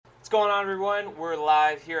going on, everyone? We're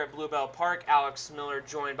live here at Bluebell Park. Alex Miller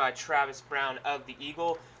joined by Travis Brown of the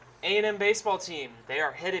Eagle. A&M baseball team, they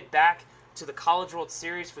are headed back to the College World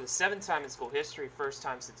Series for the seventh time in school history, first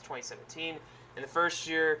time since 2017, in the first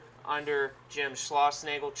year under Jim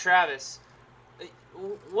Schlossnagle. Travis,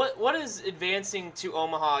 what does advancing to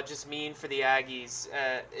Omaha just mean for the Aggies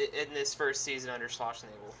in this first season under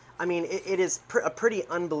Schlossnagle? I mean, it is a pretty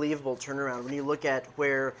unbelievable turnaround when you look at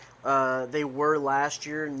where they were last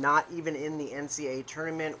year, not even in the NCAA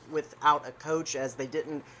tournament without a coach, as they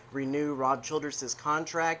didn't renew Rob Childress'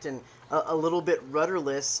 contract, and a little bit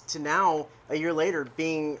rudderless, to now, a year later,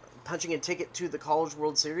 punching a ticket to the College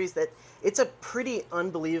World Series. That it's a pretty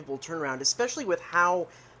unbelievable turnaround, especially with how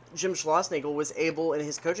Jim Schlossnagle was able, and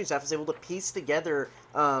his coaching staff was able to piece together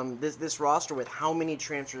this roster with how many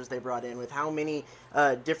transfers they brought in, with how many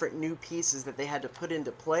different new pieces that they had to put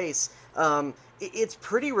into place. It's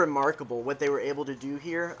pretty remarkable what they were able to do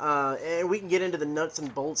here, and we can get into the nuts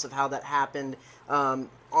and bolts of how that happened on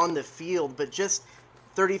the field, but just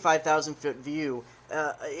 35,000-foot view.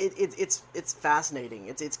 It's fascinating.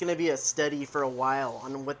 It's going to be a study for a while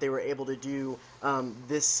on what they were able to do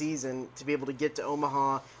this season to be able to get to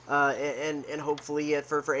Omaha and hopefully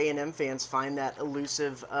for A&M fans find that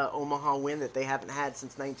elusive Omaha win that they haven't had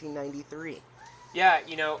since 1993. Yeah,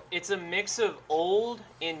 it's a mix of old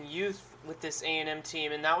and youth with this A&M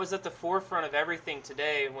team, and that was at the forefront of everything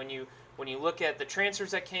today. When you look at the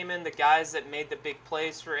transfers that came in, the guys that made the big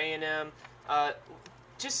plays for A&M,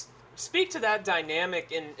 just speak to that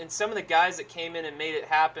dynamic and some of the guys that came in and made it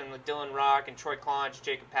happen with Dylan Rock and Troy Claunch,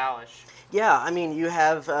 Jacob Palish. Yeah, I mean, you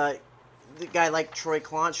have the guy like Troy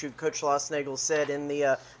Claunch, who Coach Schlossnagle said in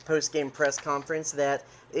the post-game press conference that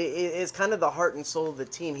is kind of the heart and soul of the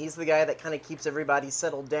team. He's the guy that kind of keeps everybody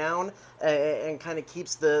settled down and kind of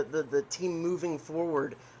keeps the team moving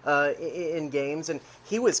forward in games. And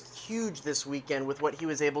he was huge this weekend with what he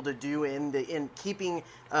was able to do in keeping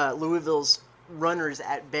Louisville's runners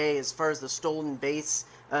at bay as far as the stolen base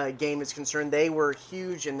game is concerned. They were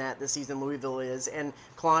huge in that this season, Louisville is, and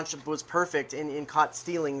Claunch was perfect in caught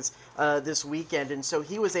stealings this weekend, and so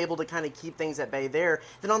he was able to kind of keep things at bay there.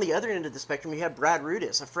 Then on the other end of the spectrum, you had Brad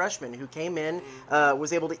Rudis, a freshman who came in,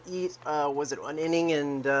 was able to eat, was it an inning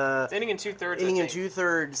and... inning and two-thirds, Inning and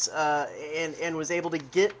two-thirds, and was able to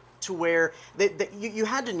get to where you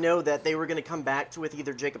had to know that they were going to come back with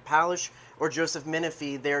either Jacob Palish or Joseph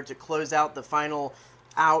Menifee there to close out the final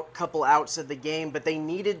couple outs of the game, but they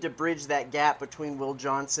needed to bridge that gap between Will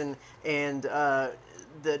Johnson and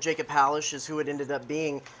the Jacob Palish is who it ended up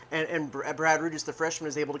being, and Brad Rudis, the freshman,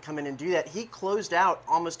 was able to come in and do that. He closed out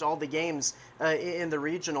almost all the games in the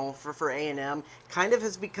regional for A&M, kind of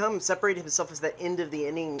has separated himself as that end of the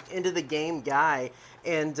inning, end of the game guy,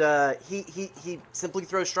 and he simply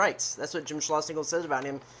throws strikes. That's what Jim Schlossnagle says about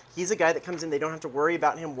him. He's a guy that comes in, they don't have to worry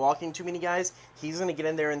about him walking too many guys. He's going to get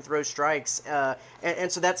in there and throw strikes,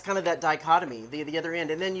 and so that's kind of that dichotomy, the other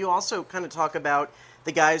end. And then you also kind of talk about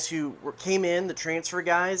the guys who came in, the transfer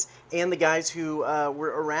guys, and the guys who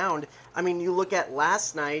were around. I mean, you look at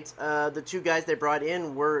last night, the two guys they brought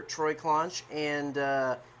in were Troy Claunch and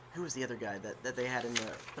who was the other guy that they had in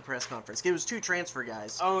the press conference? It was two transfer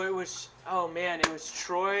guys. It was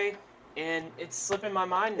Troy, and it's slipping my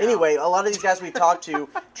mind now. Anyway, a lot of these guys we talked to,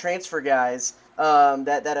 transfer guys,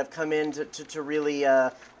 that have come in to really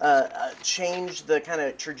change the kind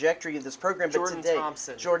of trajectory of this program. Jordan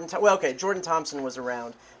Thompson. Jordan Thompson was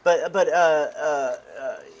around, but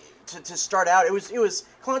to start out, it was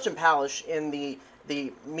Claunch and Palish in the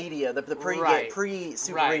media, the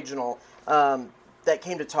pre-Super Regional. That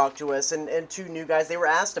came to talk to us, and two new guys. They were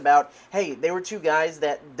asked about, hey, they were two guys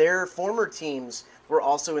that their former teams were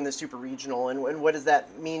also in the Super Regional, and what does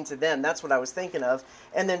that mean to them? That's what I was thinking of.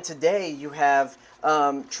 And then today you have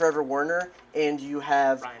Trevor Werner and you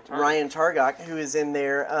have Ryan Targok, who is in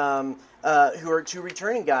there, who are two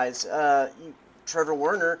returning guys. Trevor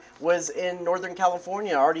Werner was in Northern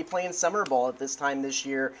California, already playing summer ball at this time this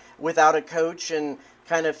year without a coach and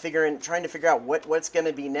kind of trying to figure out what's going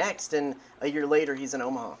to be next. And a year later, he's in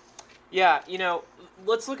Omaha. Yeah,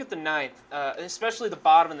 let's look at the ninth, especially the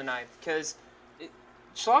bottom of the ninth, because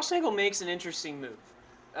Schlossnagle makes an interesting move.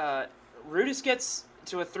 Rudis gets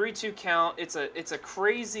to a 3-2 count. It's a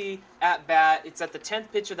crazy at bat. It's at the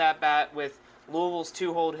 10th pitch of that bat with Louisville's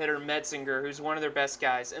two-hole hitter Metzinger, who's one of their best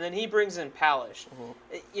guys, and then he brings in Palish.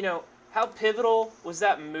 Mm-hmm. How pivotal was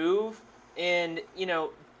that move? And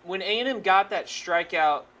when A&M got that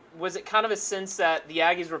strikeout, was it kind of a sense that the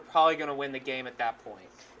Aggies were probably going to win the game at that point?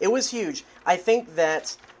 It was huge. I think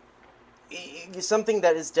that something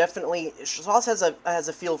that is definitely Schloss has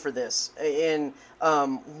a feel for this in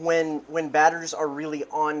when batters are really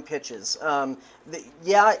on pitches.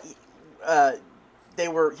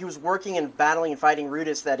 He was working and battling and fighting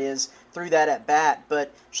Rudis, that is, through that at bat.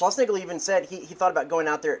 But Schlossnagle even said he thought about going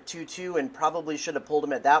out there at 2-2 and probably should have pulled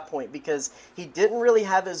him at that point because he didn't really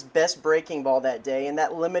have his best breaking ball that day, and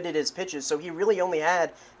that limited his pitches. So he really only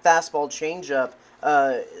had fastball changeup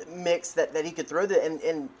mix that he could throw.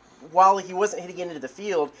 And while he wasn't hitting into the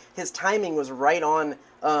field, his timing was right on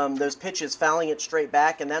those pitches, fouling it straight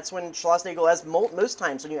back. And that's when Schlossnagle, as most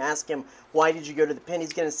times when you ask him, why did you go to the pin,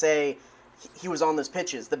 he's going to say, he was on those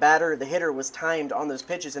pitches. The hitter was timed on those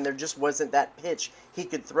pitches, and there just wasn't that pitch he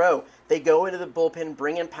could throw. They go into the bullpen,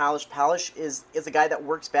 bring in Palish. Palish is a guy that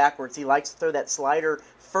works backwards. He likes to throw that slider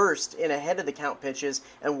first in ahead of the count pitches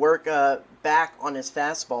and work back on his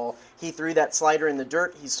fastball. He threw that slider in the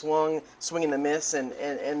dirt. He swung and the miss, and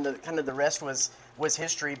the rest was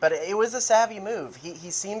history. But it was a savvy move. He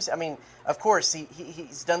seems, I mean, of course,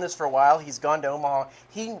 he's done this for a while. He's gone to Omaha.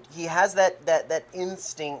 He has that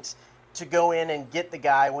instinct to go in and get the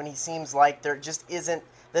guy when he seems like there just isn't,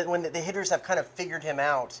 that when the hitters have kind of figured him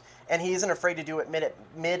out, and he isn't afraid to do it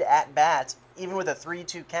mid at bat, even with a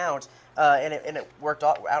 3-2 count, and it worked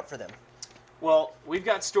out for them. Well, we've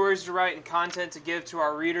got stories to write and content to give to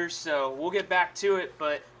our readers, so we'll get back to it.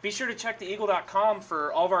 But be sure to check theeagle.com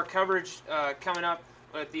for all of our coverage coming up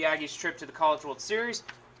with the Aggies' trip to the College World Series.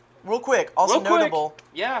 Real quick, notable,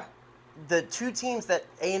 yeah, the two teams that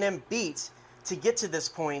A&M beat to get to this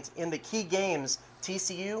point in the key games,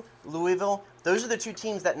 TCU, Louisville, those are the two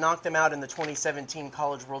teams that knocked them out in the 2017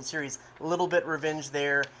 College World Series. A little bit revenge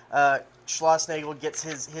there. Schlossnagle gets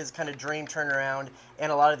his kind of dream turnaround,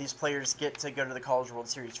 and a lot of these players get to go to the College World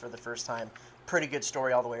Series for the first time. Pretty good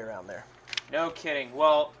story all the way around there. No kidding.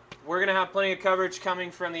 Well, we're going to have plenty of coverage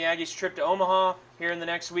coming from the Aggies' trip to Omaha here in the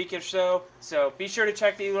next week or so. So be sure to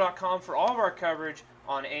check theeagle.com for all of our coverage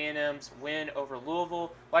on A&M's win over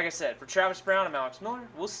Louisville. Like I said, for Travis Brown, I'm Alex Miller.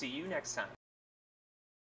 We'll see you next time.